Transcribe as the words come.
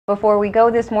Before we go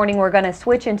this morning, we're going to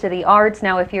switch into the arts.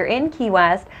 Now, if you're in Key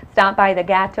West, stop by the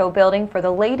Gatto building for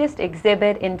the latest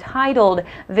exhibit entitled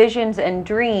Visions and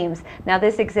Dreams. Now,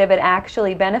 this exhibit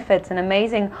actually benefits an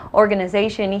amazing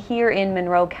organization here in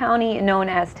Monroe County known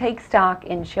as Take Stock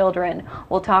in Children.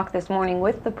 We'll talk this morning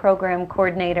with the program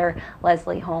coordinator,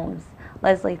 Leslie Holmes.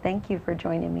 Leslie, thank you for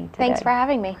joining me today. Thanks for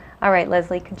having me. All right,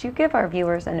 Leslie, could you give our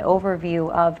viewers an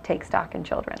overview of Take Stock in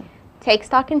Children? Take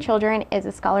Stock in Children is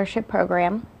a scholarship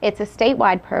program. It's a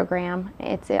statewide program.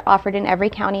 It's offered in every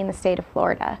county in the state of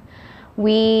Florida.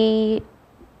 We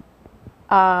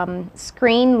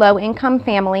screen low-income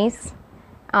families.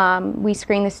 We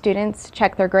screen the students,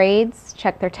 check their grades,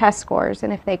 check their test scores,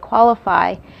 and if they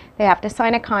qualify, they have to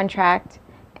sign a contract,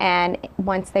 and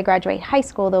once they graduate high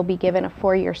school, they'll be given a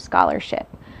 4-year scholarship.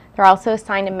 They're also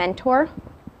assigned a mentor,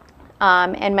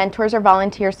 and mentors are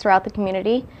volunteers throughout the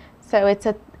community. So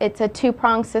it's a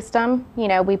two-pronged system. You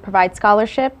know, we provide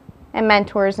scholarship and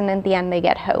mentors, and at the end they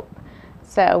get hope.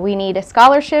 So we need a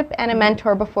scholarship and a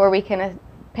mentor before we can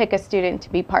pick a student to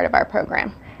be part of our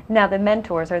program. Now, the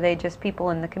mentors, are they just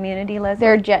people in the community, Leslie?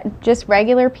 They're just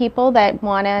regular people that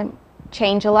want to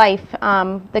change a life.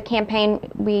 The campaign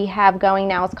we have going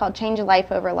now is called Change a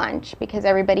Life Over Lunch, because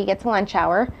everybody gets a lunch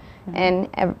hour, and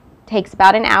it takes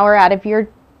about an hour out of your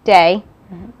day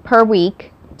per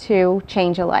week to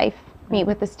change a life. Meet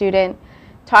with the student,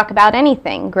 talk about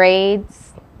anything,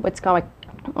 grades, what's going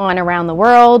on around the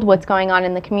world, what's going on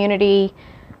in the community,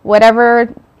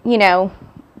 whatever, you know,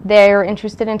 they're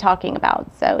interested in talking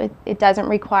about. So it doesn't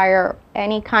require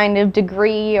any kind of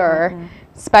degree or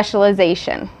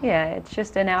specialization. Yeah, it's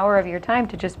just an hour of your time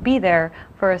to just be there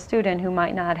for a student who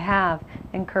might not have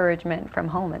encouragement from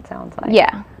home, it sounds like.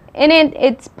 Yeah, and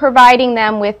it's providing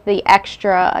them with the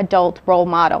extra adult role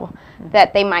model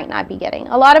that they might not be getting.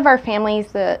 A lot of our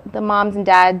families, the moms and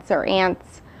dads or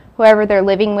aunts, whoever they're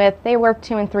living with, they work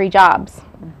 2 and 3 jobs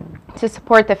to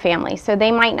support the family. So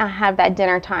they might not have that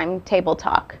dinner time table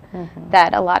talk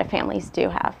that a lot of families do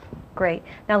have. Great.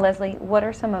 Now, Leslie, what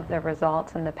are some of the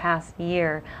results in the past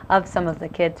year of some of the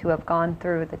kids who have gone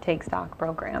through the Take Stock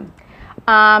program?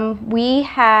 We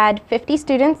had 50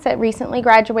 students that recently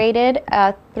graduated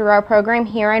through our program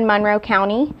here in Monroe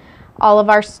County. All of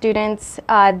our students,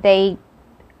 they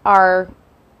are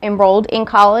enrolled in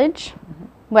college,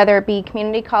 whether it be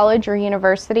community college or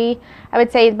university. I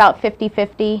would say about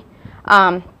 50-50.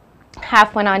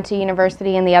 Half went on to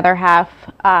university and the other half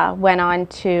went on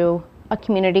to a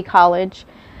community college.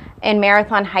 In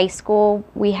Marathon High School,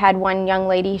 we had one young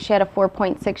lady, she had a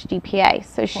 4.6 GPA,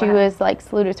 so she was like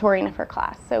salutatorian of her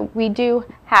class. So we do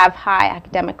have high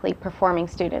academically performing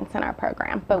students in our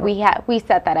program, but we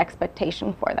set that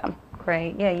expectation for them.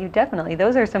 Great. Yeah, you definitely.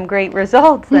 Those are some great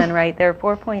results then, right there,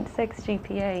 4.6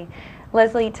 GPA.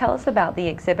 Leslie, tell us about the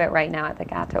exhibit right now at the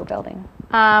Gatto building.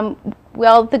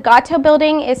 Well, the Gatto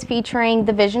building is featuring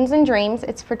the Visions and Dreams.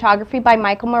 It's photography by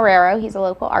Michael Marrero. He's a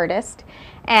local artist.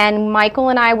 And Michael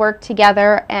and I worked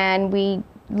together, and we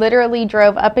literally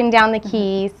drove up and down the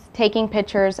Keys taking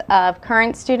pictures of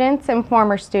current students and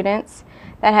former students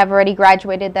that have already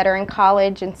graduated, that are in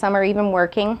college, and some are even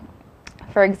working.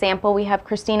 For example, we have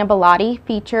Christina Bellotti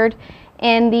featured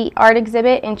in the art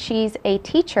exhibit, and she's a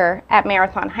teacher at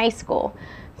Marathon High School.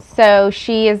 So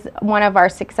she is one of our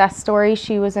success stories.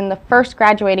 She was in the first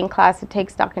graduating class of Take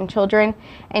Stock in Children,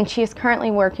 and she is currently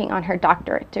working on her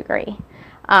doctorate degree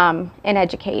in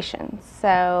education.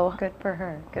 So good for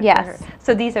her. Good yes. For her.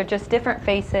 So these are just different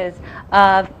faces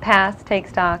of past Take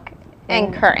Stock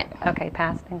and current. Okay,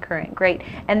 past and current. Great.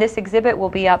 And this exhibit will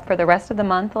be up for the rest of the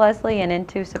month, Leslie, and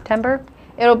into September?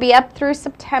 It'll be up through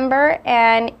September,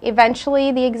 and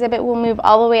eventually the exhibit will move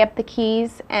all the way up the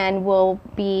Keys and will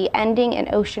be ending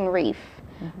in Ocean Reef,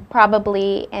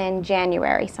 probably in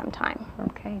January sometime.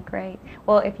 Okay, great.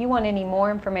 Well, if you want any more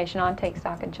information on Take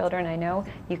Stock in Children, I know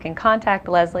you can contact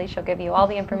Leslie. She'll give you all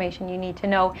the information you need to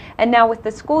know. And now with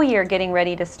the school year getting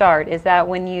ready to start, is that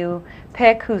when you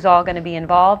pick who's all going to be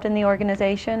involved in the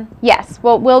organization? Yes.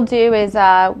 What we'll do is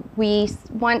now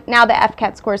the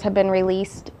FCAT scores have been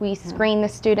released, we screen the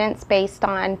students based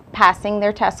on passing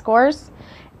their test scores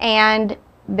and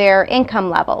their income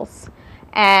levels.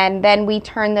 And then we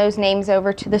turn those names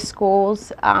over to the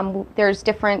schools. There's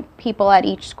different people at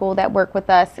each school that work with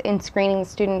us in screening the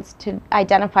students to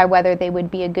identify whether they would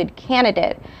be a good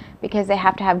candidate, because they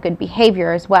have to have good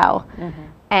behavior as well.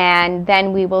 And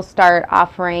then we will start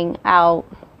offering out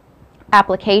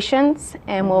applications,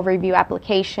 and we'll review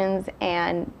applications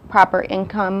and proper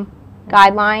income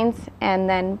guidelines, and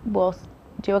then we'll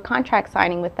do a contract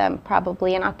signing with them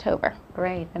probably in October.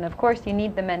 Great. And of course, you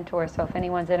need the mentor, so if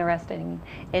anyone's interested in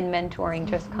mentoring,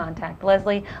 just contact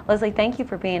Leslie. Leslie, thank you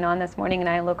for being on this morning, and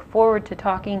I look forward to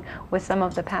talking with some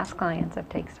of the past clients of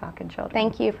Take Stock in Children.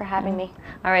 Thank you for having me.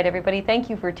 All right, everybody, thank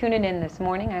you for tuning in this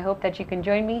morning. I hope that you can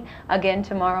join me again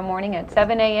tomorrow morning at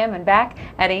 7 a.m. and back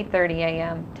at 8:30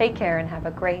 a.m. Take care and have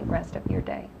a great rest of your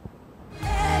day.